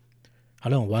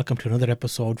Hello and welcome to another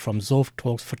episode from Zof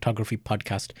Talks Photography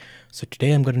Podcast. So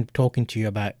today I'm going to be talking to you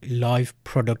about live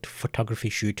product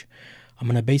photography shoot. I'm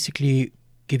going to basically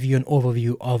give you an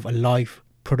overview of a live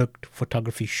product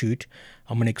photography shoot.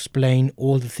 I'm going to explain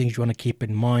all the things you want to keep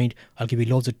in mind. I'll give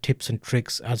you loads of tips and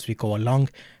tricks as we go along,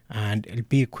 and it'll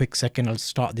be a quick second. I'll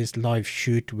start this live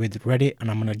shoot with Reddit and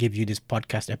I'm going to give you this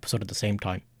podcast episode at the same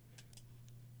time.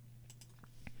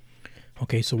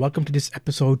 Okay, so welcome to this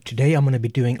episode. Today I'm going to be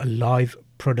doing a live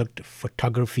product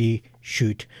photography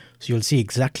shoot. So you'll see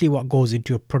exactly what goes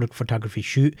into a product photography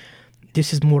shoot.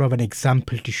 This is more of an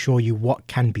example to show you what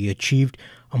can be achieved.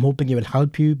 I'm hoping it will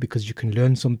help you because you can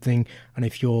learn something. And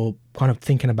if you're kind of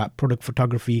thinking about product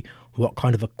photography, what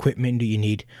kind of equipment do you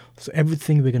need? So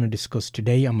everything we're going to discuss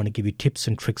today, I'm going to give you tips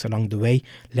and tricks along the way.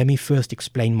 Let me first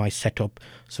explain my setup.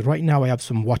 So right now I have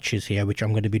some watches here, which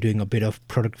I'm going to be doing a bit of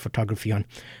product photography on.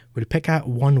 We'll pick out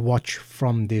one watch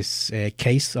from this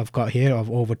case I've got here of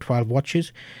over 12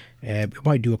 watches. We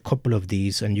might do a couple of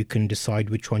these and you can decide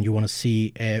which one you want to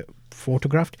see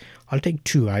photographed. I'll take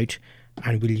two out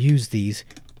and we'll use these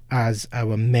as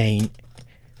our main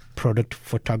product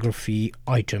photography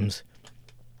items.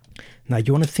 Now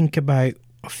you want to think about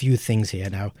a few things here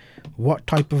now. What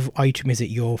type of item is it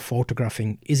you're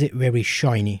photographing? Is it very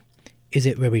shiny? Is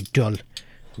it very dull?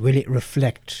 Will it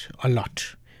reflect a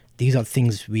lot? These are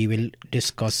things we will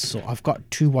discuss. So I've got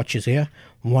two watches here.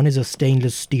 One is a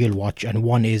stainless steel watch and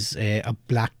one is a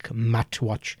black matte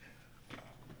watch.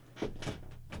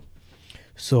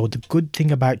 So the good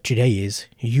thing about today is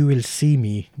you will see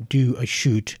me do a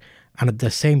shoot, and at the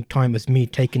same time as me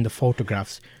taking the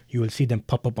photographs, you will see them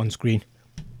pop up on screen.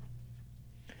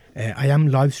 I am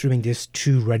live streaming this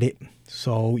to Reddit,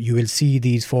 so you will see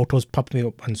these photos popping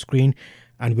up on screen,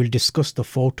 and we'll discuss the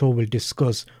photo, we'll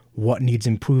discuss what needs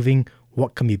improving,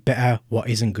 what can be better, what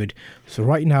isn't good. So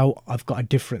right now I've got a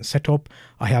different setup.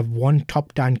 I have one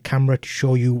top-down camera to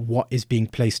show you what is being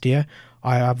placed here.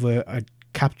 I have a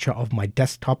capture of my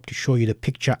desktop to show you the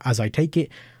picture as I take it,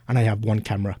 and I have one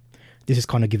camera. This is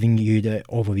kind of giving you the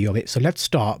overview of it. So let's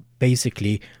start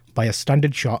basically by a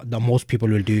standard shot that most people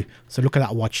will do. So look at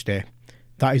that watch there.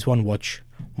 That is one watch.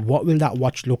 What will that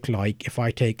watch look like if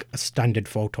I take a standard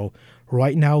photo?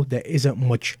 Right now there isn't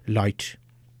much light,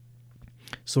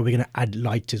 so we're going to add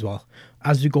light as well.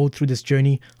 As we go through this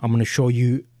journey, I'm going to show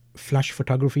you flash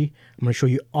photography. I'm going to show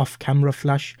you off-camera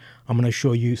flash. I'm going to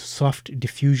show you soft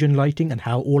diffusion lighting and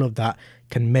how all of that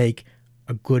can make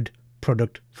a good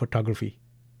product photography,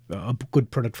 a good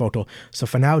product photo. So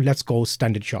for now, let's go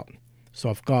standard shot. So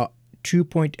I've got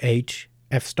 2.8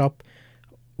 f-stop,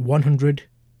 100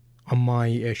 on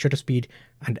my shutter speed,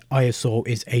 and ISO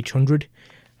is 800.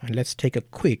 And let's take a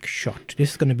quick shot.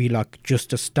 This is going to be like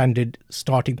just a standard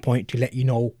starting point to let you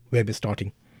know where we're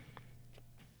starting.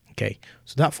 Okay,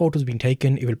 so that photo's been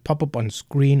taken. It will pop up on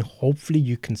screen. Hopefully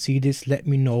you can see this. Let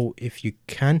me know if you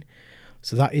can.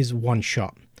 So that is one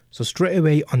shot. So straight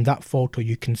away on that photo,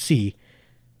 you can see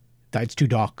that it's too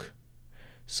dark.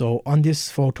 So on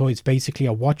this photo, it's basically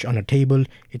a watch on a table.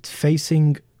 It's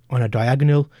facing on a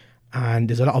diagonal and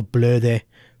there's a lot of blur there.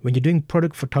 When you're doing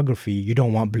product photography, you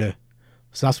don't want blur.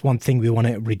 So that's one thing we want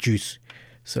to reduce.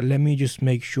 So let me just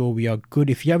make sure we are good.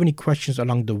 If you have any questions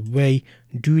along the way,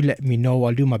 do let me know.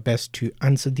 I'll do my best to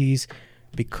answer these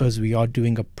because we are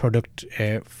doing a product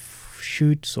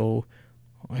shoot. So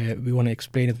we want to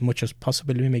explain as much as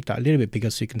possible. Let me make that a little bit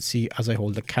bigger so you can see as I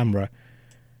hold the camera.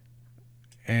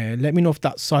 Let me know if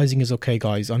that sizing is okay,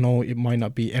 guys. I know it might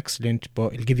not be excellent,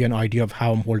 but it'll give you an idea of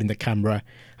how I'm holding the camera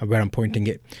and where I'm pointing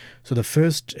it. So the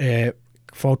first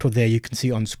photo there you can see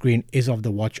on screen is of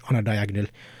the watch on a diagonal.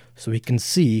 So we can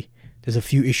see there's a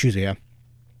few issues here.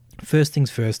 First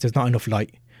things first, there's not enough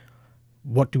light.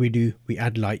 What do? We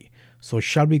add light. So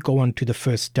shall we go on to the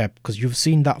first step? Because you've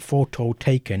seen that photo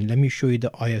taken. Let me show you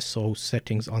the ISO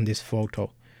settings on this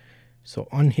photo. So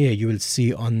on here you will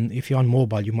see, if you're on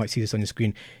mobile you might see this on your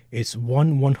screen, it's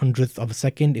 1/100th of a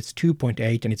second, it's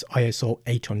 2.8 and it's ISO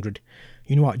 800.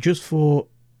 You know what, just for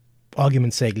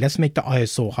argument's sake, let's make the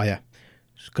ISO higher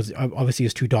because obviously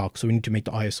it's too dark, so we need to make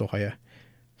the ISO higher.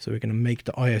 So we're going to make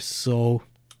the ISO,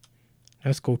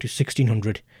 let's go to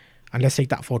 1600 and let's take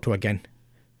that photo again.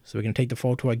 So we're going to take the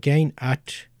photo again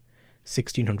at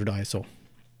 1600 ISO.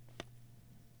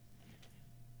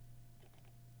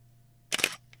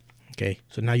 Okay,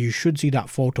 so now you should see that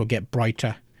photo get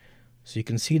brighter. So you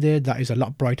can see there, that is a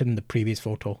lot brighter than the previous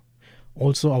photo.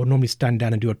 Also, I would normally stand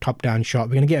down and do a top-down shot.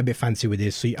 We're going to get a bit fancy with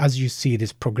this. So as you see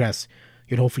this progress,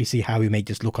 you'll hopefully see how we make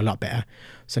this look a lot better.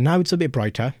 So now it's a bit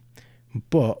brighter.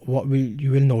 But what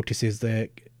you will notice is that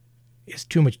it's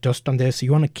too much dust on there. So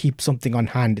you want to keep something on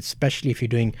hand, especially if you're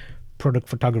doing product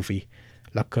photography.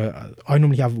 Like I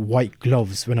normally have white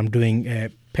gloves when I'm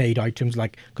doing paid items,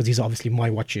 like, because these are obviously my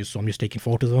watches, so I'm just taking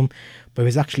photos of them. But if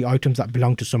it's actually items that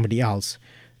belong to somebody else,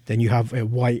 then you have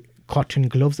white cotton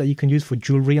gloves that you can use for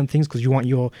jewelry and things, because you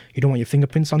don't want your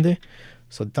fingerprints on there.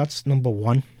 So that's number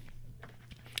one.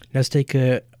 Let's take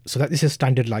so that this is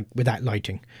standard, like without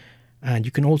lighting. And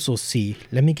you can also see,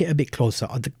 let me get a bit closer.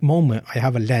 At the moment, I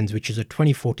have a lens, which is a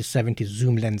 24-70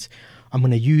 zoom lens. I'm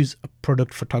going to use a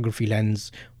product photography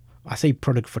lens. I say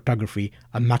product photography,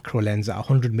 a macro lens, a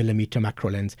 100mm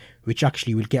macro lens, which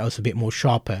actually will get us a bit more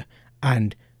sharper,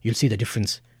 and you'll see the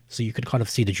difference. So you can kind of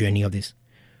see the journey of this.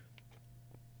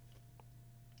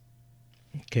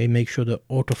 Okay, make sure the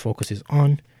autofocus is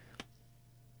on.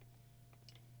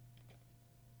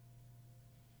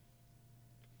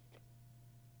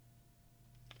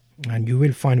 And you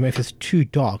will find if it's too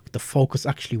dark, the focus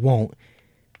actually won't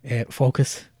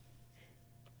focus.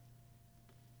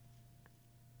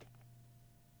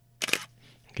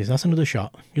 Okay, so that's another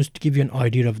shot, just to give you an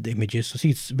idea of the images. So see,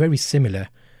 it's very similar.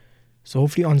 So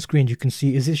hopefully on screen you can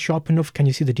see, is this sharp enough? Can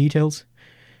you see the details?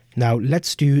 Now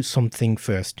let's do something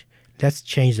first. Let's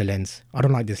change the lens. I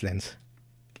don't like this lens.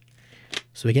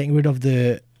 So we're getting rid of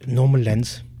the normal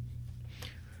lens.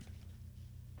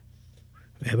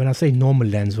 When I say normal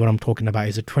lens, what I'm talking about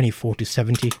is a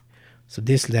 24-70. So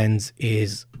this lens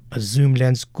is a zoom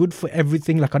lens, good for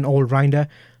everything, like an all-rounder,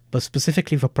 but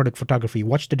specifically for product photography.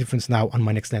 Watch the difference now on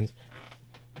my next lens.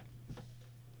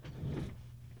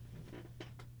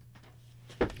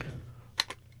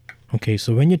 Okay,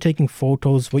 so when you're taking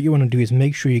photos, what you want to do is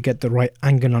make sure you get the right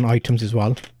angle on items as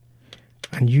well,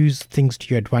 and use things to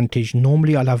your advantage.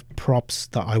 Normally I'll have props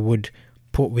that I would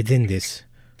put within this,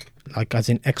 like as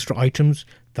in extra items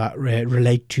that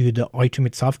relate to the item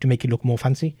itself to make it look more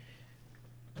fancy.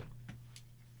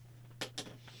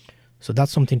 So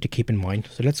that's something to keep in mind.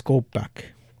 So let's go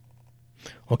back.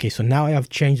 Okay, so now I have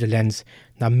changed the lens.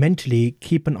 Now mentally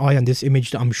keep an eye on this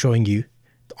image that I'm showing you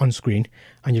on screen,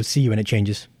 and you'll see when it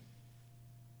changes.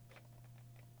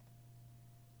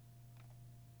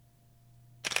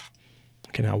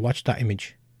 Okay, now watch that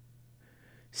image.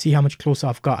 See how much closer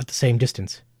I've got at the same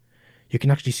distance. You can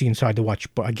actually see inside the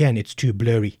watch, but again, it's too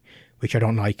blurry, which I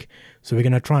don't like. So we're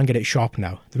going to try and get it sharp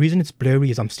now. The reason it's blurry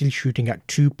is I'm still shooting at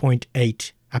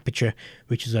 2.8 aperture,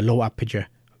 which is a low aperture,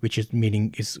 which is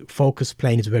meaning its focus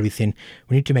plane is very thin.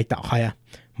 We need to make that higher,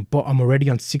 but I'm already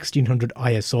on 1600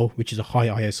 ISO, which is a high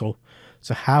ISO.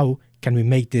 So how can we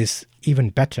make this even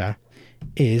better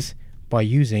is by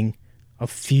using a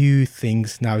few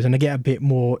things. Now it's going to get a bit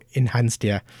more enhanced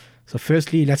here. So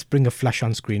firstly, let's bring a flash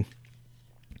on screen.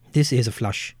 This is a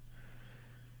flash.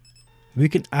 We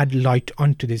can add light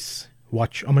onto this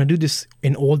watch. I'm going to do this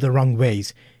in all the wrong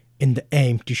ways in the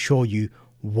aim to show you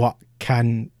what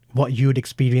you would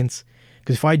experience.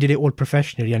 Because if I did it all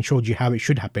professionally and showed you how it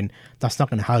should happen, that's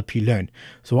not going to help you learn.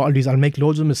 So what I'll do is I'll make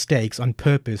loads of mistakes on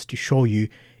purpose to show you,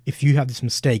 if you have this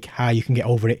mistake, how you can get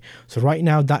over it. So right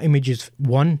now that image is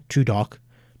 1, too dark,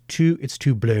 2, it's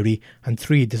too blurry, and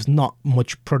 3, there's not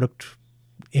much product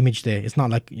image there. It's not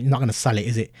like, you're not going to sell it,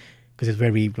 is it? Because it's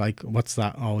very like, what's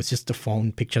that? Oh, it's just a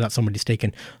phone picture that somebody's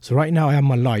taken. So right now I have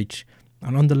my light,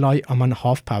 and on the light I'm on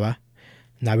half power.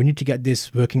 Now we need to get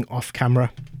this working off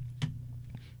camera,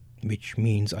 which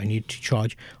means I need to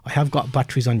charge. I have got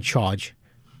batteries on charge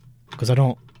because I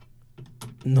don't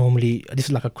normally, this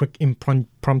is like a quick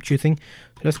impromptu thing.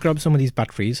 So let's grab some of these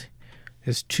batteries.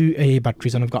 There's 2 AA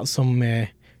batteries, and I've got some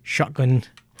shotgun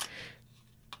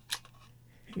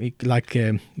like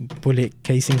bullet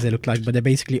casings, they look like, but they're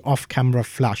basically off camera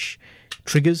flash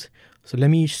triggers. So let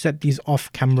me set these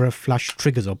off camera flash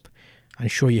triggers up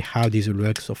and show you how these will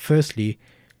work. So firstly,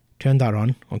 turn that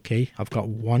on. Okay, I've got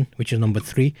 1, which is number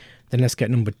 3. Then let's get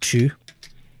number 2.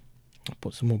 I'll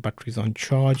put some more batteries on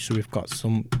charge, so we've got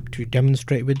some to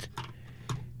demonstrate with.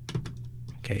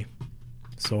 Okay,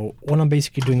 so all I'm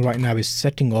basically doing right now is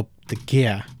setting up the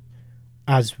gear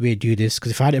as we do this,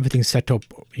 because if I had everything set up,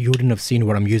 you wouldn't have seen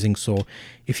what I'm using. So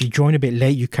if you join a bit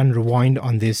late, you can rewind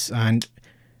on this and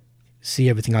see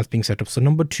everything else being set up. So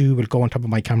number 2 will go on top of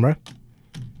my camera.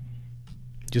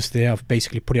 Just there, I've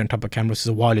basically put it on top of camera. This is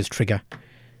a wireless trigger.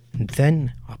 And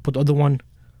then I'll put the other one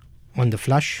on the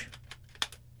flash,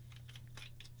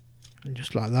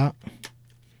 just like that.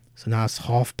 So now it's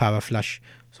half power flash.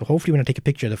 So hopefully when I take a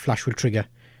picture, the flash will trigger.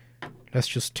 Let's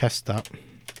just test that.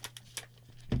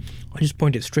 I just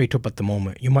point it straight up at the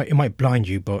moment. It might blind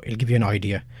you, but it'll give you an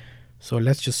idea. So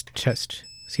let's just test.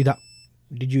 See that?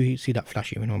 Did you see that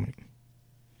flash even moment?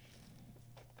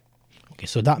 Okay,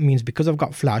 so that means because I've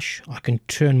got flash, I can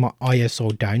turn my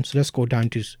ISO down. So let's go down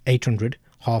to 800,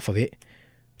 half of it.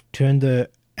 Turn the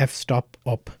f-stop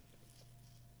up.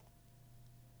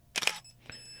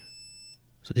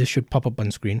 So this should pop up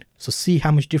on screen. So see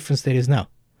how much difference there is now.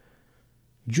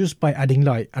 Just by adding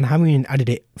light, and I haven't even added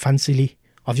it fancily.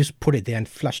 I've just put it there and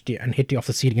flashed it and hit it off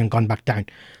the ceiling and gone back down.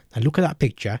 Now look at that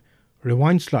picture.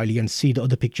 Rewind slightly and see the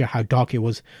other picture, how dark it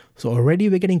was. So already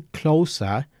we're getting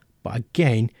closer, but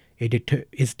again, it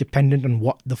is dependent on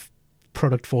what the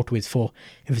product photo is for.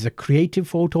 If it's a creative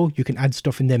photo, you can add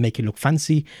stuff in there, make it look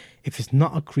fancy. If it's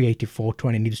not a creative photo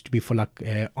and it needs to be for like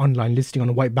online listing on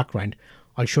a white background,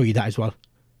 I'll show you that as well.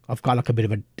 I've got like a bit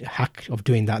of a hack of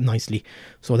doing that nicely.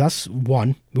 So that's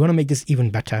one. We want to make this even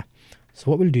better.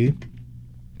 So what we'll do,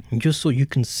 just so you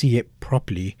can see it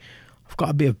properly, I've got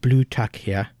a bit of blue tack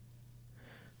here.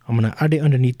 I'm going to add it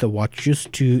underneath the watch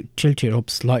just to tilt it up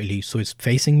slightly so it's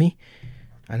facing me.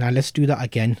 And now let's do that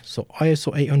again. So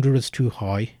ISO 800 is too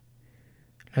high.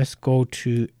 Let's go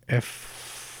to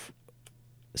f7.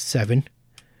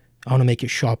 I want to make it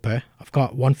sharper. I've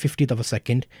got 1/50th of a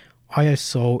second.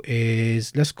 ISO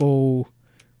is, let's go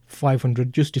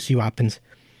 500 just to see what happens.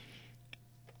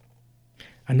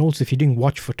 And also if you're doing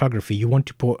watch photography, you want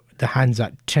to put the hands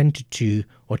at 10 to 2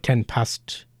 or 10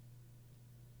 past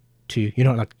 2, you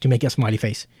know, like to make it a smiley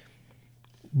face.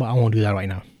 But I won't do that right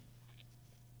now.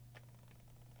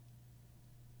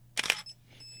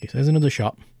 Okay, so there's another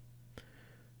shot.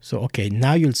 So okay,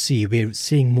 now you'll see we're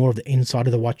seeing more of the inside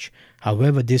of the watch.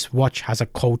 However, this watch has a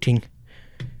coating.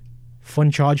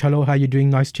 Fun Charge, hello, how you doing?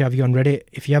 Nice to have you on Reddit.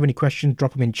 If you have any questions,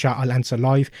 drop them in chat, I'll answer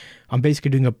live. I'm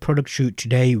basically doing a product shoot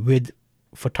today with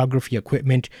photography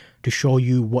equipment to show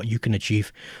you what you can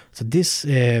achieve. So this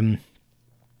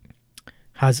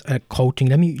has a coating.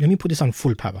 Let me put this on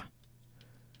full power.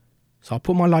 So I'll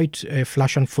put my light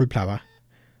flash on full power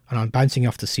and I'm bouncing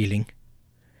off the ceiling,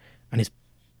 and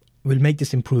we'll make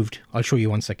this improved. I'll show you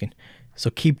 1 second. So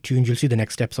keep tuned, you'll see the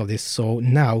next steps of this. So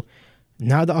now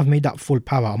that I've made that full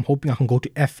power, I'm hoping I can go to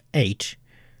F8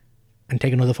 and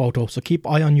take another photo. So keep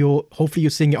eye on hopefully you're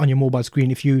seeing it on your mobile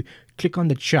screen. If you click on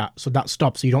the chat, so that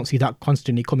stops, so you don't see that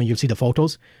constantly coming, you'll see the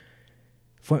photos.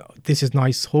 This is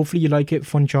nice. Hopefully you like it.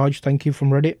 Fun Charge, thank you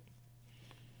from Reddit.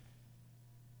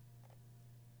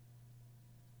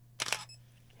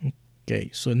 Okay,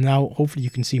 so now hopefully you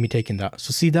can see me taking that.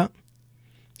 So see that?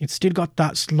 It's still got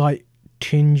that slight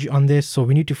tinge on this, so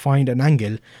we need to find an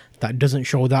angle that doesn't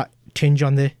show that tinge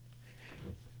on there.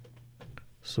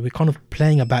 So we're kind of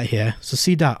playing about here. So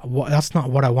see that? That's not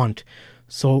what I want.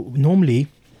 So normally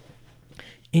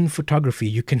in photography,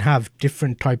 you can have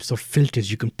different types of filters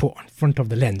you can put on front of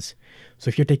the lens. So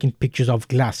if you're taking pictures of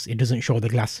glass, it doesn't show the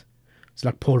glass. It's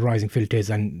like polarizing filters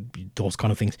and those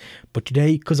kind of things. But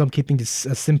today, because I'm keeping this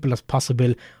as simple as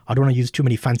possible, I don't want to use too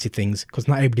many fancy things because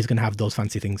not everybody's going to have those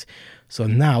fancy things. So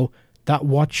now that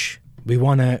watch, we've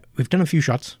done a few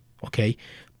shots, okay,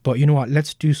 but you know what,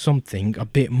 let's do something a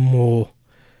bit more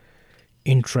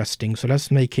interesting. So let's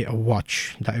make it a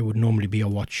watch that it would normally be a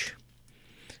watch.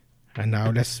 And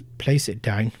now let's place it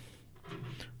down.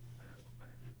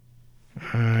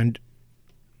 And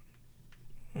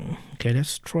okay,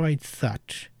 let's try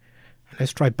that.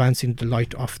 Let's try bouncing the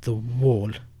light off the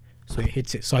wall so it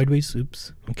hits it sideways.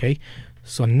 Oops. Okay,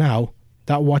 so now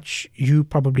that watch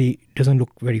probably doesn't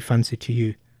look very fancy to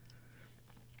you.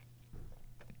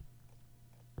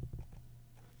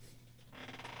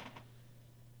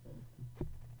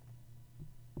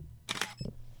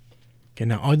 Okay,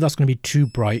 now that's going to be too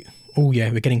bright. Oh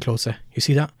yeah, we're getting closer. You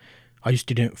see that? I just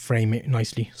didn't frame it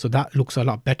nicely. So that looks a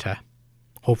lot better.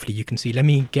 Hopefully you can see. Let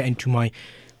me get into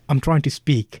I'm trying to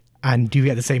speak and do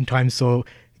it at the same time, so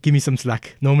give me some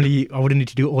slack. Normally I wouldn't need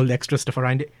to do all the extra stuff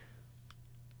around it.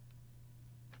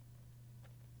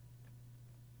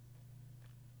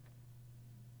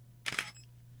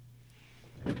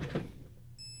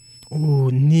 Oh,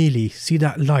 nearly. See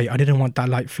that light? I didn't want that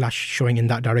light flash showing in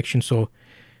that direction, so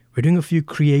we're doing a few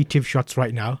creative shots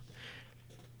right now.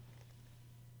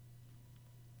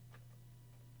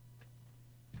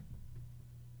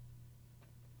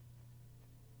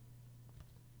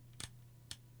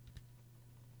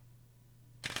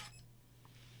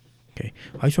 Okay,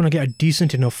 I just want to get a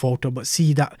decent enough photo, but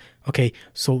see that? Okay,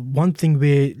 so one thing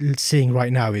we're seeing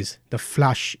right now is the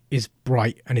flash is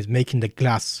bright and is making the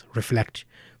glass reflect.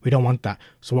 We don't want that.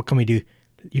 So what can we do?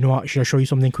 You know what? Should I show you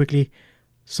something quickly?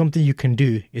 Something you can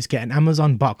do is get an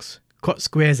Amazon box, cut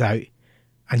squares out,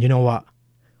 and you know what?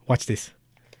 Watch this.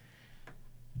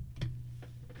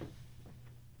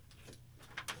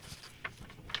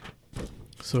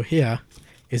 So here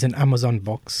is an Amazon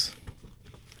box.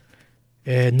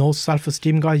 No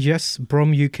self-esteem, guys. Yes,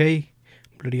 Brom UK.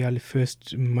 Bloody hell,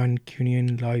 first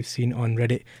Mancunian live seen on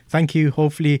Reddit. Thank you.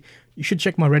 Hopefully You should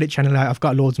check my Reddit channel out. I've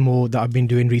got loads more that I've been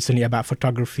doing recently about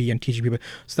photography and teaching people.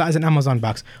 So that is an Amazon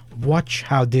box. Watch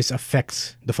how this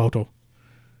affects the photo.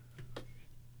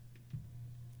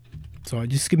 So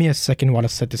just give me a second while I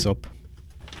set this up.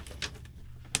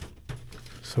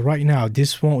 So right now,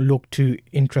 this won't look too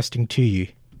interesting to you.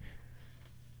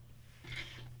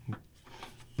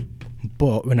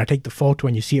 But when I take the photo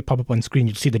and you see it pop up on screen,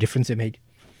 you'll see the difference it made.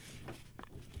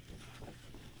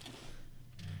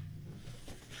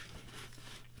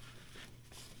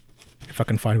 If I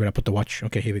can find where I put the watch.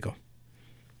 Okay, here we go.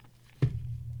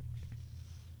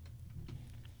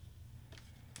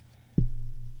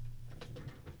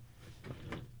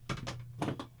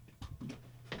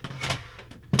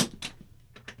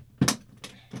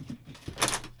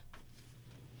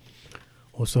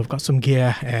 Also, I've got some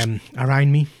gear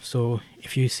around me, so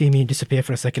if you see me disappear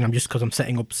for a second, I'm just because I'm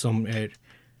setting up some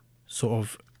sort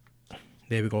of...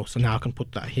 There we go. So now I can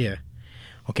put that here.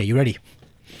 Okay, you ready?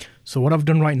 So what I've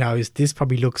done right now is, this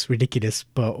probably looks ridiculous,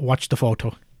 but watch the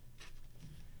photo.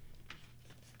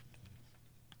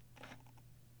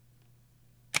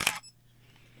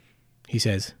 He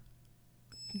says,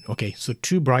 okay, so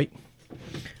too bright,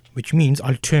 which means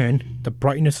I'll turn the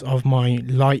brightness of my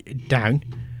light down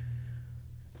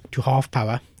to half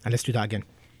power, and let's do that again.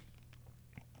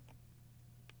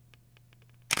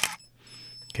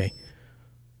 Okay.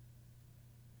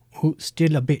 Oh,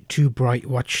 still a bit too bright.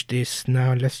 Watch this.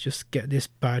 Now let's just get this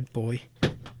bad boy.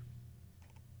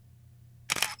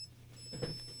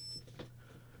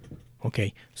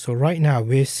 Okay, so right now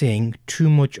we're seeing too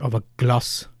much of a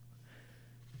gloss.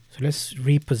 So let's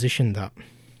reposition that.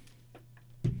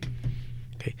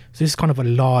 Okay, so this is kind of a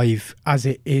live as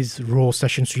it is raw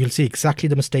session, so you'll see exactly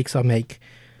the mistakes I make,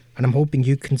 and I'm hoping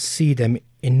you can see them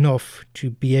enough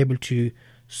to be able to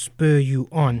spur you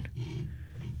on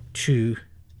to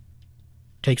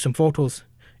take some photos.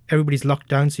 Everybody's locked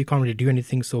down, so you can't really do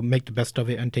anything, so make the best of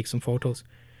it and take some photos.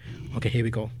 Okay, here we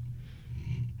go.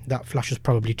 That flash is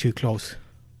probably too close.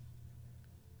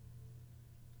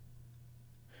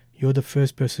 You're the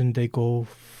first person they go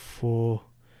for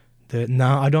the...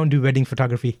 Nah, I don't do wedding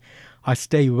photography. I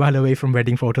stay well away from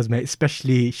wedding photos, mate,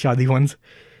 especially shadi ones.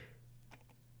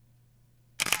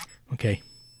 Okay.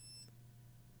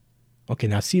 Okay,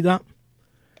 now see that?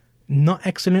 Not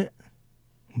excellent,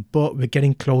 but we're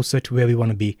getting closer to where we want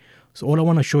to be. So all I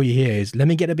want to show you here is, let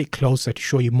me get a bit closer to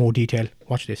show you more detail.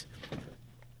 Watch this.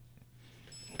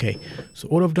 Okay, so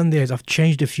all I've done there is I've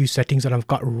changed a few settings and I've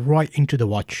got right into the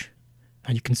watch.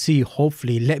 And you can see,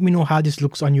 hopefully, let me know how this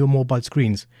looks on your mobile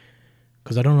screens.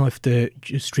 Because I don't know if the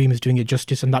stream is doing it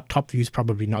justice, and that top view is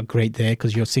probably not great there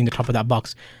because you're seeing the top of that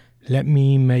box. Let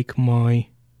me make my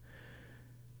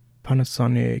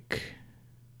Panasonic...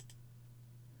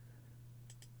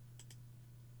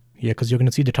 Yeah, because you're going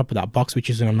to see the top of that box, which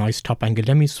is in a nice top angle.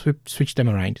 Let me switch them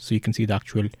around so you can see the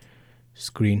actual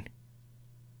screen.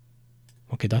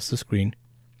 Okay, that's the screen.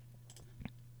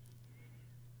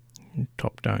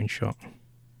 Top down shot.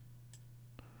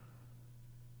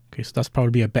 Okay, so that's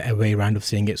probably a better way around of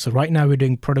seeing it. So right now we're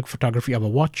doing product photography of a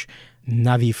watch,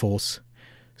 Naviforce.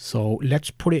 So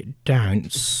let's put it down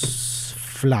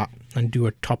flat and do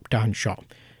a top down shot,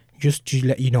 just to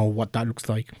let you know what that looks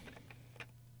like.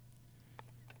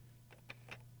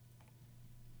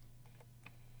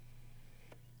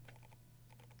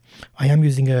 I am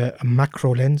using a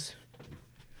macro lens.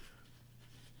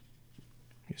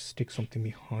 Just stick something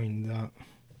behind that.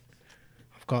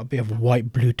 I've got a bit of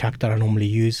white blue tack that I normally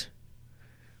use.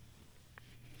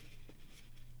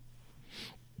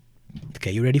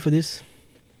 Okay, you ready for this?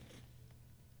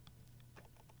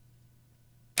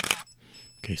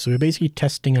 Okay, so we're basically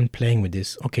testing and playing with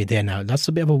this. Okay, there now. That's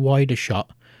a bit of a wider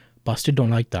shot, but I still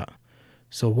don't like that.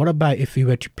 So what about if we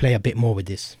were to play a bit more with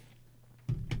this?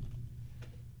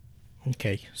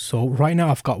 Okay, so right now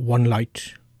I've got one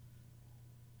light.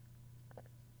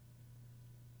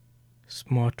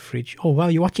 Smart fridge. Oh wow,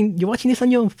 you're watching this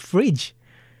on your fridge.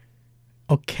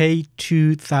 Okay,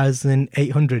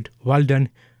 2800. Well done.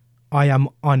 I am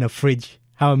on a fridge.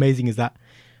 How amazing is that?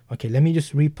 Okay, let me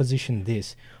just reposition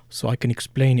this so I can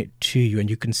explain it to you and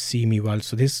you can see me well.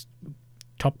 So this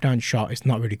top down shot is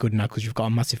not really good now because you've got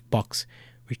a massive box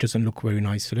which doesn't look very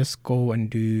nice. So let's go and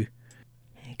do...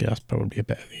 Okay, that's probably a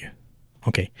better view.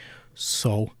 Okay,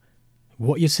 so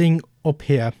what you're seeing up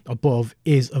here above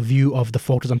is a view of the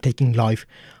photos I'm taking live.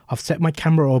 I've set my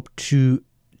camera up to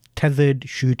tethered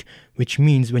shoot, which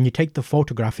means when you take the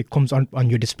photograph, it comes on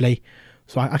your display.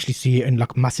 So I actually see it in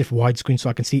like massive widescreen, so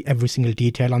I can see every single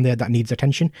detail on there that needs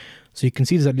attention. So you can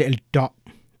see there's a little dot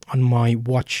on my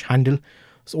watch handle.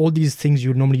 So all these things, you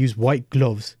would normally use white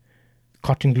gloves,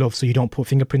 cotton gloves, so you don't put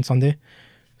fingerprints on there.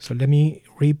 So let me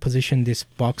reposition this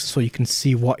box so you can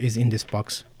see what is in this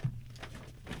box.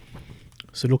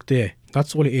 So look there,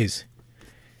 that's all it is.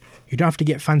 You don't have to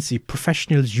get fancy.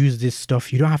 Professionals use this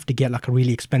stuff. You don't have to get like a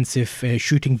really expensive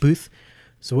shooting booth.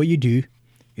 So what you do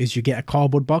is you get a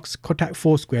cardboard box, cut out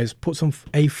 4 squares, put some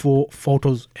A4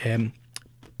 photos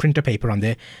printer paper on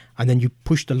there, and then you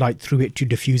push the light through it to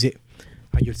diffuse it.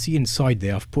 And you'll see inside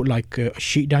there I've put like a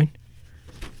sheet down.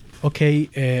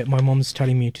 Okay, my mom's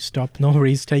telling me to stop. No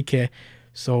worries, take care.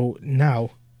 So now,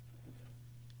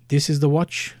 this is the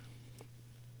watch.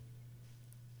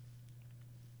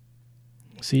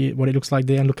 See what it looks like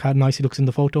there, and look how nice it looks in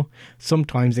the photo.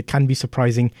 Sometimes it can be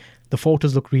surprising. The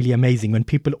photos look really amazing. When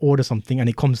people order something and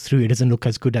it comes through, it doesn't look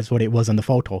as good as what it was on the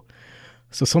photo.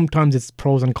 So sometimes it's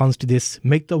pros and cons to this.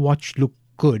 Make the watch look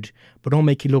good, but don't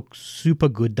make it look super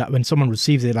good that when someone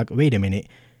receives it, like, wait a minute.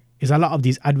 There's a lot of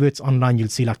these adverts online you'll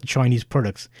see, like the Chinese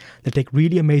products. They take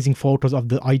really amazing photos of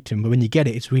the item, but when you get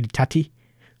it, it's really tatty.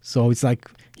 So it's like,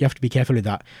 you have to be careful with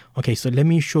that. Okay, so let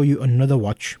me show you another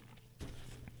watch.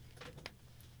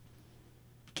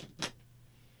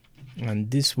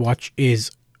 And this watch is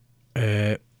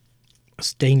a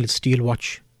stainless steel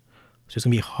watch. So it's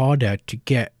going to be harder to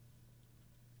get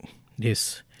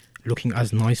this looking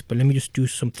as nice. But let me just do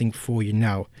something for you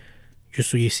now,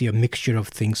 just so you see a mixture of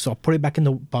things. So I'll put it back in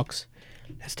the box.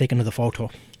 Let's take another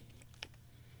photo.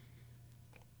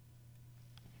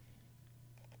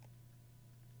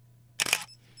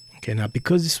 Okay, now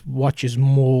because this watch is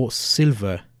more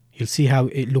silver, you'll see how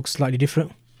it looks slightly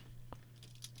different.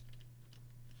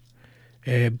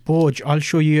 Borge, I'll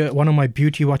show you one of my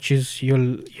beauty watches.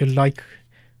 You'll like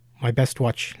my best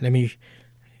watch. I'm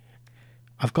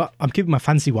keeping my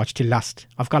fancy watch till last.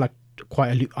 I've got like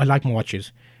I like my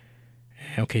watches.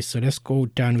 Okay, so let's go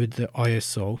down with the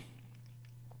ISO,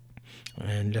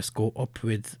 and let's go up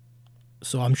with.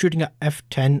 So I'm shooting at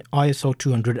f10, ISO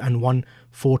 200 and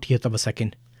 1/40th of a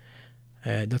second.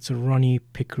 That's a Ronnie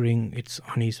Pickering. It's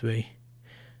on his way.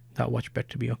 That watch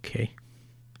better be okay.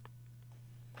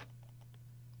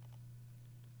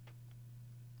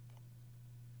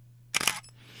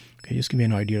 Okay, just give me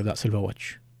an idea of that silver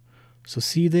watch. So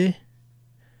see there,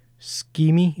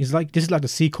 schemy is like, this is like the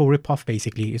Seiko rip-off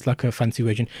basically. It's like a fancy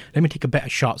version. Let me take a better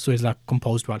shot so it's like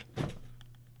composed well.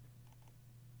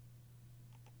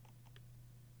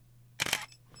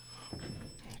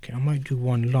 Okay, I might do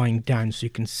one lying down so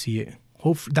you can see it.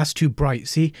 Hopefully that's too bright.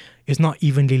 See, it's not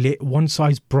evenly lit. One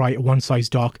side's bright, one side's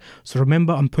dark. So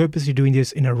remember, I'm purposely doing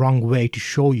this in a wrong way to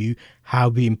show you how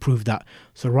we improve that.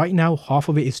 So right now, half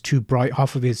of it is too bright,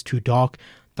 half of it is too dark.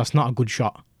 That's not a good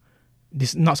shot. This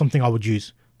is not something I would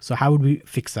use. So how would we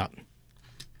fix that?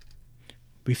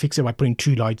 We fix it by putting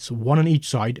 2 lights, one on each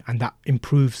side, and that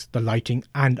improves the lighting,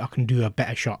 and I can do a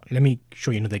better shot. Let me show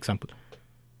you another example.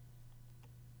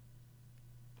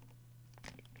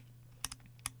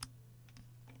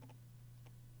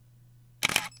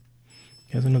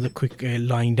 Here's another quick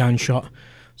lying down shot.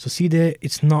 So see there,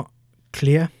 it's not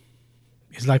clear.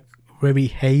 It's like very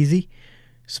hazy,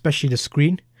 especially the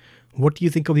screen. What do you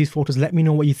think of these photos? Let me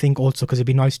know what you think also, because it'd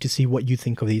be nice to see what you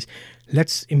think of these.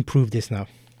 Let's improve this now.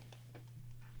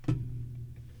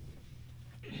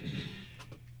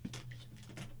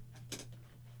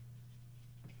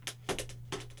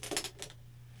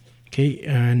 Okay,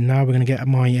 and now we're going to get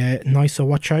my nicer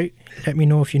watch out. Let me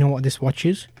know if you know what this watch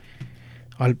is.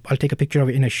 I'll take a picture of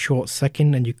it in a short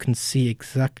second and you can see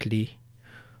exactly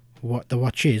what the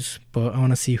watch is, but I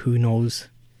want to see who knows.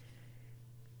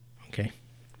 Okay.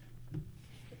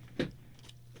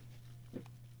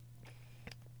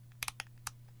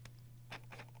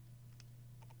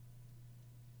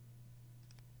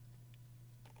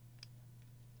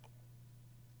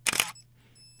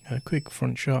 A quick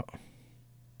front shot.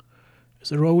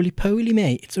 It's a roly-poly,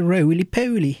 mate. It's a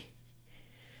roly-poly.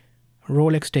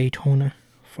 Rolex Daytona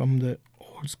from the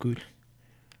old school.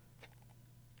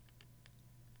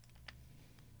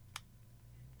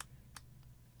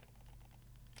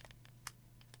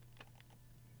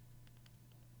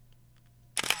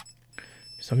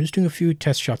 So I'm just doing a few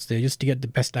test shots there just to get the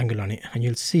best angle on it, and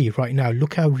you'll see right now,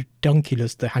 look how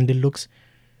redonkulous the handle looks.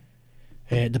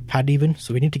 The pad even,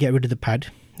 so we need to get rid of the pad.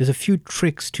 There's a few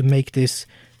tricks to make this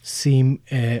seem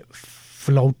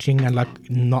floating and like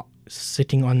not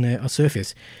sitting on a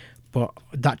surface, but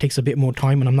that takes a bit more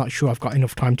time, and I'm not sure I've got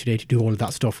enough time today to do all of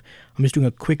that stuff. I'm just doing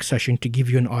a quick session to give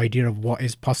you an idea of what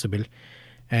is possible,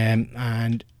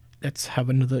 and let's have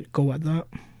another go at that.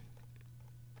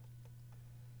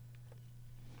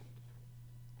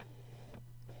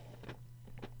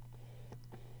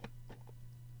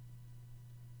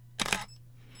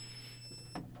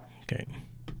 Okay,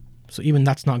 so even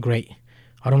that's not great.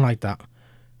 I don't like that.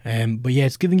 But yeah,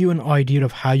 it's giving you an idea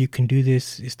of how you can do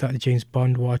this. Is that the James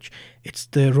Bond watch? It's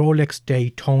the Rolex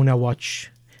Daytona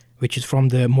watch, which is from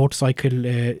the motorcycle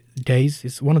days.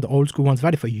 It's one of the old school ones. I've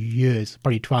had it for years,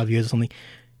 probably 12 years or something.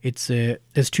 It's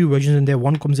there's two versions in there.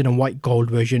 One comes in a white gold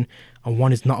version, and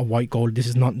one is not a white gold. This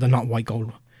is not the not white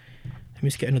gold. Let me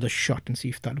just get another shot and see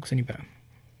if that looks any better.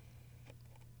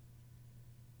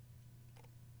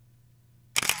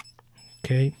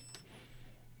 Okay.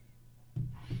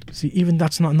 See, even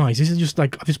that's not nice. This is just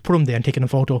like, I've just put them there and taken a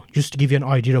photo just to give you an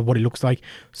idea of what it looks like.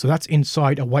 So that's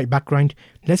inside a white background.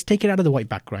 Let's take it out of the white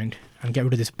background and get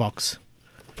rid of this box.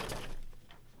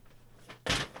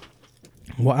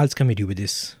 What else can we do with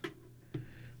this?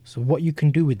 So what you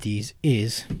can do with these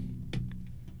is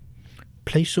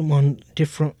place them on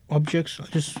different objects. I'll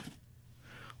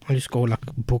just go like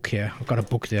a book here. I've got a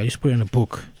book there. I just put it in a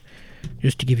book,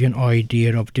 just to give you an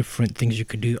idea of different things you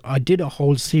could do. I did a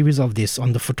whole series of this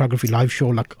on the photography live show,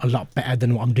 like a lot better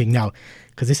than what I'm doing now,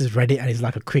 because this is Reddit and it's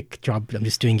like a quick job. I'm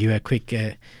just doing you a quick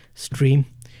stream.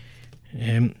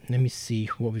 Let me see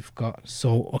what we've got.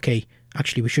 So, okay,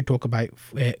 actually we should talk about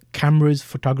cameras,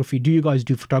 photography. Do you guys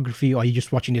do photography, or are you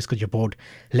just watching this because you're bored?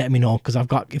 Let me know, because I've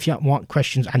got, if you want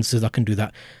questions, answers, I can do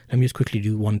that. Let me just quickly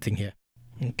do one thing here.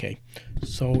 Okay,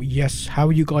 so yes, how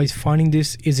are you guys finding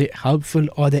this? Is it helpful?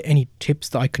 Are there any tips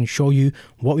that I can show you?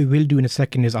 What we will do in a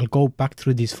second is I'll go back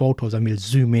through these photos and we'll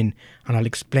zoom in and I'll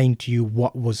explain to you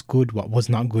what was good, what was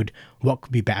not good, what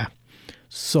could be better.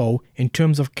 So in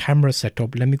terms of camera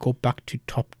setup, let me go back to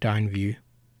top down view.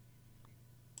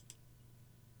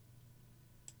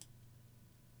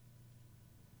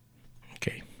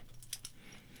 Okay.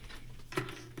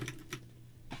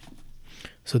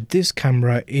 So this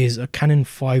camera is a Canon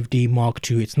 5D Mark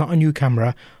II. It's not a new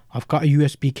camera. I've got a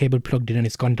USB cable plugged in and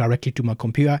it's gone directly to my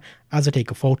computer. As I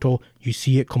take a photo, you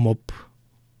see it come up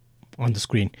on the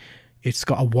screen. It's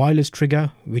got a wireless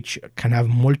trigger which can have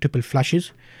multiple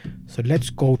flashes. So let's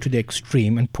go to the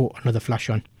extreme and put another flash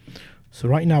on. So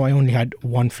right now I only had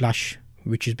one flash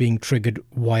which is being triggered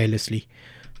wirelessly.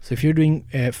 So if you're doing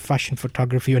fashion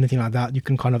photography or anything like that, you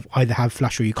can kind of either have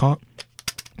flash or you can't.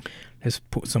 Let's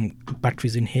put some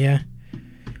batteries in here.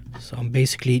 So I'm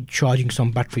basically charging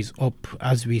some batteries up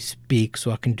as we speak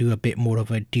so I can do a bit more of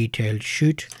a detailed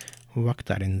shoot. Whack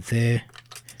that in there.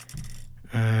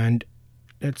 And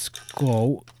let's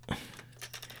go.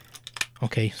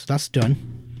 Okay, so that's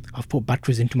done. I've put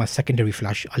batteries into my secondary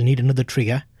flash. I'll need another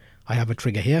trigger. I have a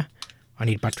trigger here. I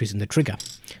need batteries in the trigger.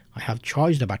 I have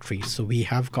charged the batteries, so we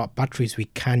have got batteries we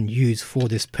can use for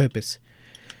this purpose.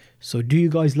 So do you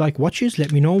guys like watches?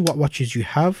 Let me know what watches you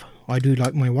have. I do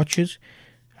like my watches.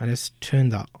 And let's turn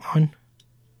that on.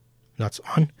 That's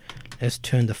on. Let's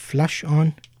turn the flash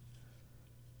on.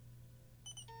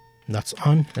 That's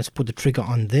on. Let's put the trigger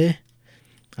on there.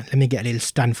 And let me get a little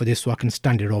stand for this so I can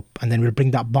stand it up. And then we'll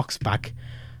bring that box back.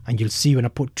 And you'll see when I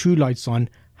put two lights on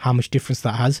how much difference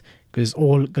that has. Because it's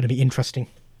all going to be interesting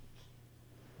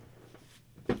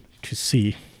to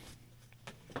see.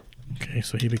 Okay,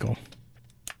 so here we go.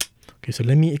 Okay, so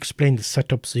let me explain the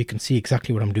setup so you can see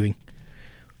exactly what I'm doing.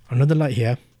 Another light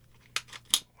here.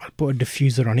 I'll put a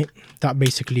diffuser on it. That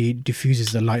basically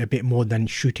diffuses the light a bit more than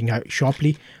shooting out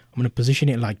sharply. I'm going to position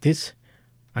it like this.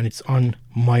 And it's on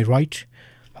my right.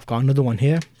 I've got another one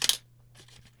here.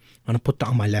 I'm going to put that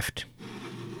on my left.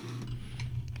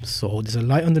 So there's a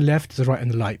light on the left, there's a right on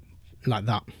the light. Like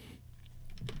that.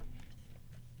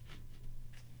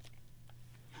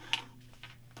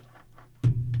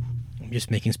 Just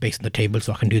making space on the table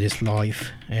so I can do this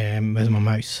live. Where's my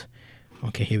mouse?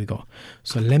 Okay, here we go.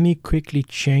 So let me quickly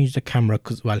change the camera,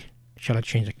 because, well, shall I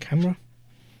change the camera?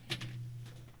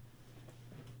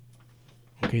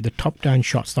 Okay, the top down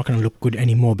shot's not going to look good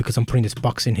anymore because I'm putting this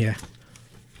box in here.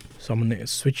 So I'm going to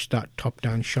switch that top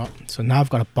down shot. So now I've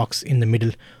got a box in the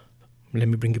middle. Let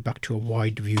me bring it back to a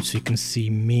wide view so you can see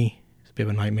me. It's a bit of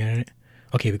a nightmare, isn't it?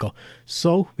 Okay, here we go.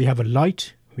 So we have a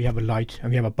light, and we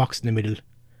have a box in the middle.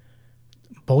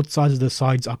 Both sides of the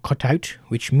sides are cut out,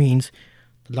 which means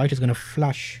the light is going to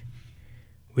flash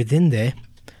within there,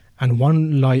 and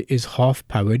one light is half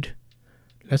powered.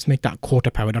 Let's make that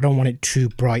quarter powered. I don't want it too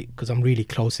bright because I'm really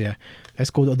close here. Let's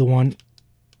go the other one,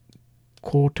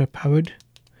 quarter power,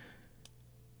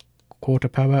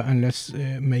 and let's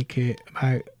make it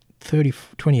about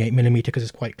 28 millimeter because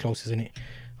it's quite close, isn't it?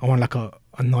 I want like a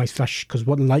nice flash, because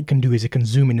what the light can do is it can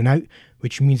zoom in and out,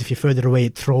 which means if you're further away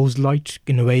it throws light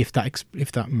in a way, if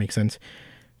that makes sense.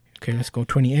 Okay, let's go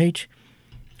 28.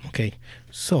 Okay,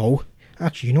 so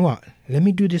actually, you know what, let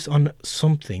me do this on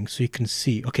something so you can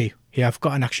see. Okay, here I've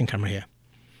got an action camera here.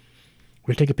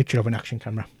 We'll take a picture of an action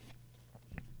camera.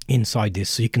 inside this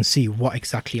so you can see what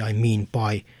exactly I mean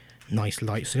by nice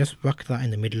light. So let's work that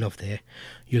in the middle of there.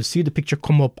 You'll see the picture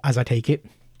come up as I take it.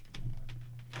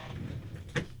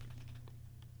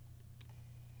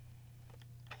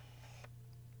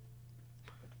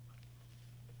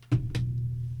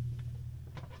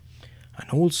 And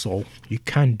also you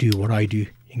can do what I do.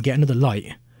 You can get another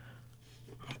light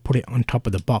and put it on top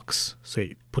of the box so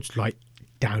it puts light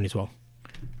down as well.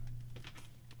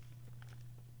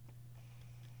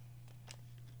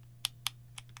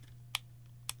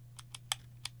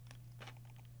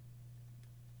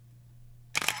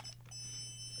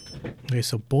 Okay,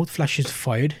 so both flashes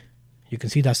fired. You can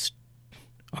see that's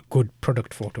a good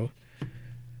product photo.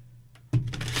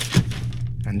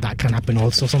 And that can happen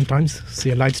also sometimes. So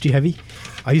your light's too heavy.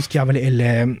 I used to have a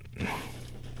little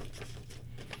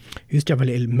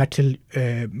metal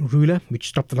ruler which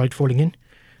stopped the light falling in.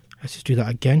 Let's just do that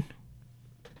again.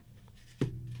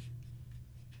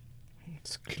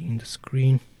 Let's clean the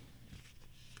screen.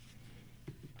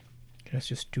 Let's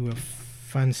just do a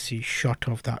fancy shot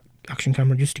of that action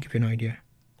camera just to give you an idea.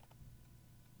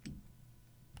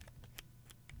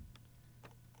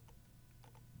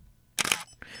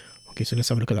 Okay, so let's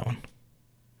have a look at that one.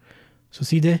 So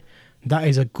see there, that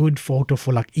is a good photo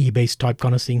for like eBay type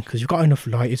kind of thing because you've got enough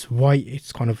light. It's white.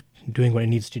 It's kind of doing what it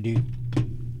needs to do.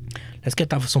 Let's get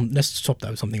that for some. Let's swap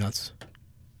that with something else.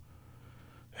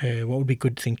 What would be a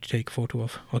good thing to take a photo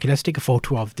of? Okay, let's take a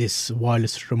photo of this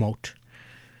wireless remote.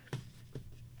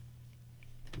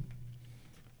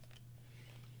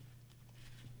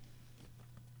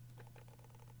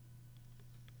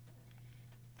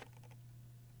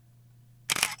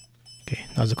 Okay,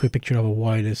 that was a quick picture of a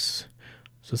wireless.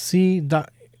 So see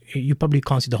that you probably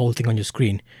can't see the whole thing on your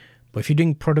screen, but if you're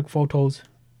doing product photos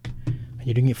and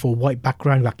you're doing it for white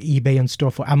background like eBay and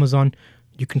stuff or Amazon,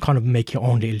 you can kind of make your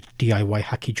own little DIY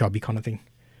hacky jobby kind of thing.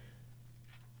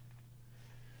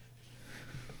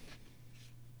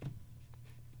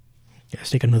 Yeah,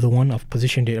 let's take another one. I've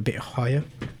positioned it a bit higher.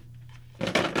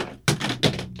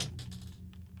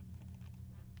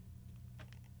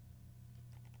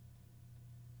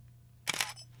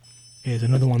 Here's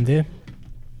another one there.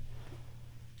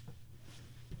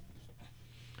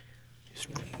 Just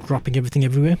dropping everything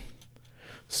everywhere.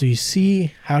 So you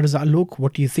see, how does that look?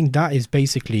 What do you think? That is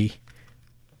basically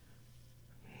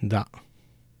that.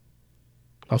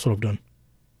 That's what I've done.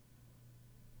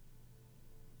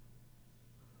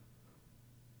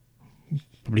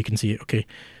 Probably can see it. Okay,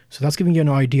 so that's giving you an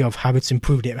idea of how it's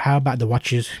improved it. How about the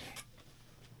watches?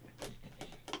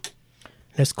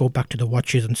 Let's go back to the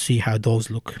watches and see how those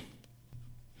look.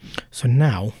 So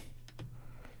now,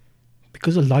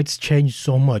 because the lights changed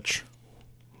so much,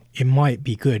 it might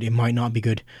be good, it might not be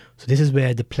good. So this is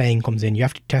where the playing comes in. You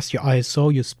have to test your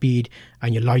ISO, your speed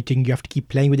and your lighting. You have to keep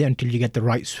playing with it until you get the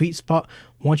right sweet spot.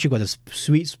 Once you've got a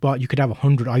sweet spot, you could have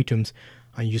 100 items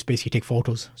and you just basically take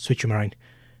photos, switch them around.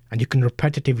 And you can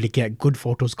repetitively get good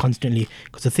photos constantly.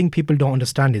 Because the thing people don't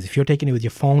understand is if you're taking it with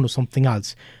your phone or something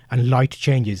else and light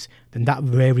changes, then that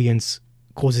variance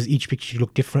causes each picture to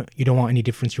look different. You don't want any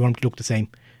difference. You want them to look the same.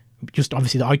 Just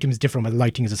obviously the item is different, but the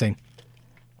lighting is the same.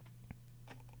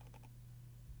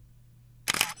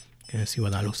 Okay, let's see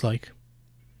what that looks like.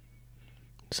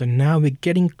 So now we're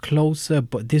getting closer,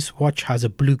 but this watch has a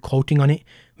blue coating on it,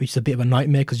 which is a bit of a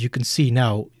nightmare because you can see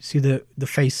now, see the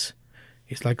face,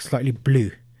 it's like slightly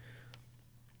blue.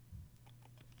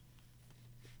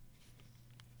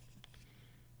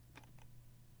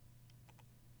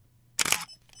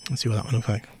 Let's see what that one looks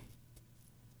like.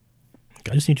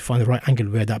 Okay, I just need to find the right angle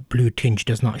where that blue tinge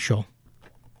does not show.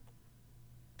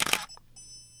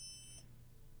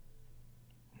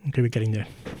 Okay, we're getting there.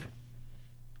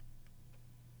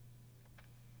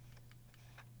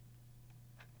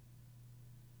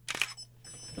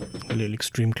 A little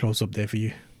extreme close up there for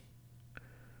you.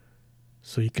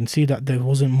 So you can see that there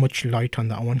wasn't much light on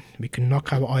that one. We can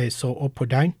knock our ISO up or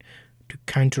down to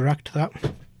counteract that.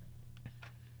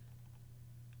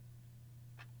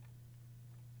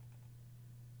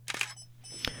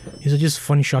 These are just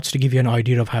funny shots to give you an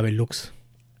idea of how it looks.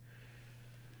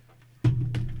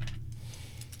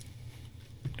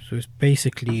 So it's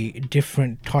basically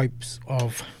different types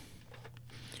of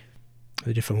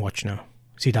a different watch now.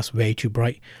 See, that's way too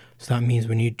bright. So that means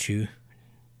we need to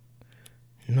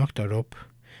knock that up,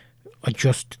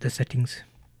 adjust the settings.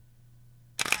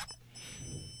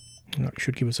 That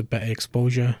should give us a better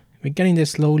exposure. We're getting there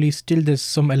slowly. Still, there's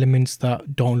some elements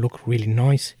that don't look really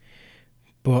nice,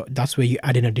 but that's where you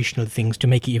add in additional things to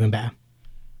make it even better.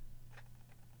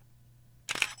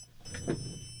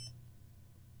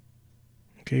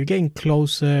 Okay, you're getting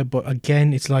closer, but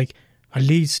again, it's like, at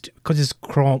least because it's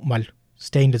chrome, well,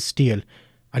 stainless steel,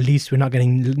 at least we're not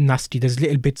getting nasty. There's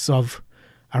little bits of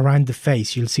around the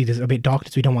face. You'll see there's a bit of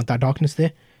darkness. We don't want that darkness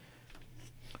there.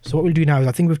 So what we'll do now is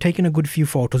I think we've taken a good few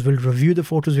photos. We'll review the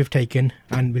photos we've taken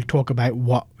and we'll talk about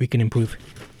what we can improve.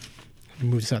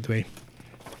 Move this out of the way.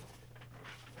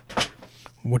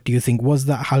 What do you think? Was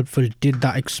that helpful? Did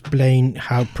that explain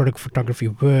how product photography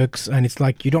works? And it's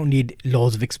like you don't need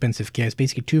loads of expensive gear. It's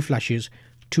basically 2 flashes,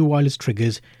 2 wireless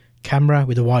triggers, camera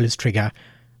with a wireless trigger,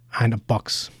 and a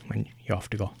box when you have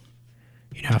to go.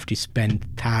 You don't have to spend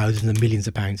thousands and millions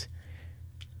of pounds.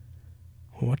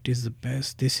 What is the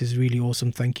best? This is really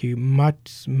awesome. Thank you.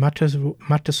 Matasaurus,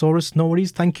 no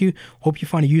worries. Thank you. Hope you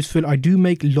find it useful. I do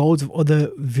make loads of other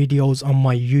videos on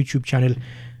my YouTube channel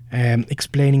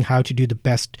explaining how to do the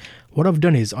best. What I've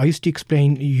done is I used to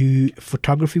explain you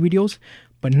photography videos,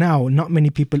 but now not many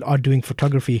people are doing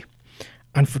photography,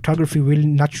 and photography will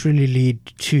naturally lead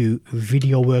to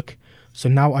video work. So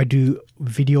now I do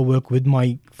video work with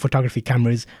my photography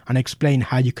cameras and explain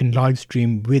how you can live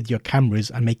stream with your cameras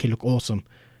and make it look awesome.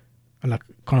 And like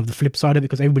kind of the flip side of it,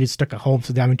 because everybody's stuck at home,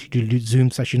 so they're having to do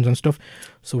Zoom sessions and stuff.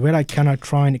 So where I can, I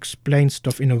try and explain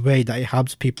stuff in a way that it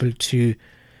helps people to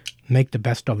make the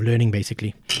best of learning,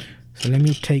 basically. So let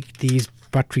me take these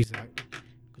batteries out,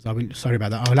 because I will, sorry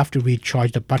about that, I will have to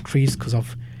recharge the batteries because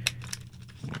of,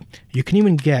 you can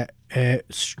even get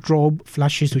strobe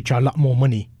flashes, which are a lot more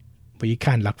money, but you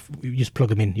can, like, you just plug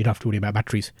them in, you don't have to worry about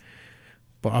batteries.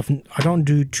 But I don't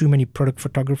do too many product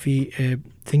photography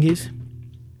thingies.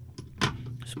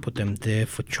 Just put them there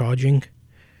for charging.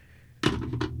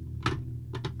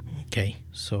 Okay,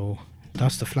 so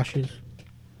that's the flashes.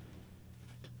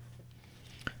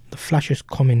 The flashes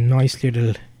come in nice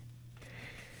little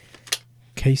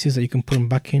cases that you can put them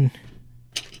back in.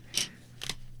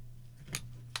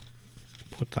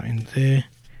 Put that in there.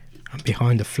 And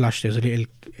behind the flash there's a little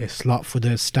slot for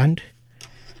the stand.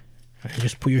 And you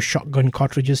just put your shotgun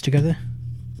cartridges together.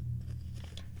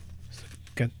 So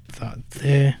get that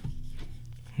there.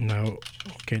 Now,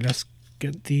 okay, let's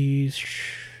get these.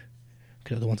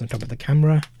 Okay, the ones on top of the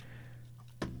camera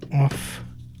off.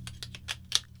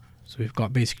 So we've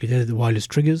got basically there the wireless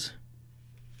triggers.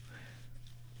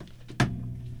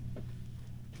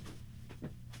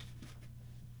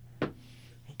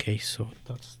 Okay, so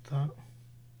that's that.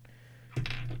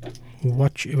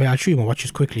 Watch. Well, I'll show you my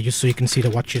watches quickly, just so you can see the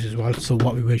watches as well. So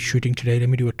what we were shooting today. Let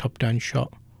me do a top-down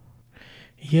shot.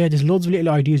 Yeah, there's loads of little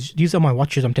ideas. These are my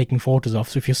watches I'm taking photos of.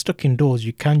 So if you're stuck indoors,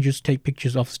 you can just take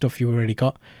pictures of stuff you already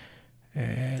got.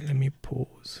 Let me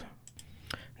pause.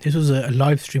 This was a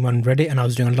live stream on Reddit, and I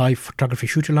was doing a live photography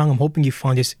shoot along. I'm hoping you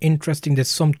find this interesting. There's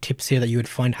some tips here that you would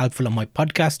find helpful on my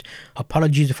podcast.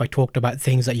 Apologies if I talked about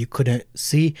things that you couldn't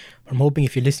see. I'm hoping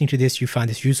if you're listening to this, you found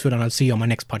this useful, and I'll see you on my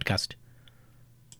next podcast.